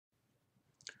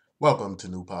Welcome to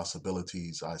New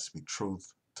Possibilities. I speak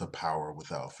truth to power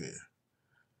without fear.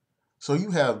 So,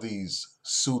 you have these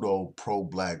pseudo pro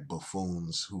black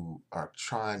buffoons who are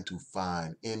trying to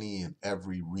find any and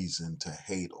every reason to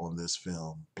hate on this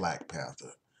film, Black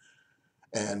Panther.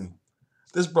 And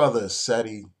this brother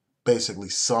SETI basically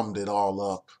summed it all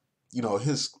up.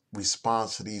 His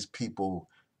response to these people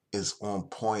is on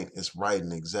point, it's right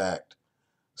and exact.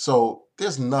 So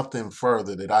there's nothing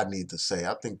further that I need to say.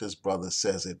 I think this brother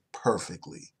says it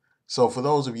perfectly. So for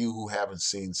those of you who haven't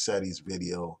seen SETI'S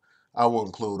video, I will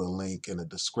include a link in the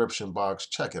description box.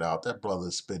 Check it out. That brother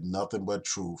spit nothing but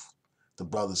truth. The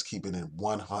brother's keeping it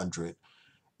 100.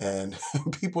 And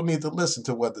people need to listen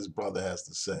to what this brother has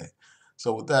to say.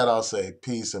 So with that, I'll say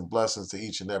peace and blessings to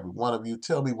each and every one of you.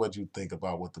 Tell me what you think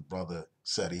about what the brother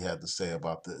said he had to say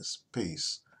about this.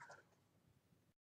 Peace.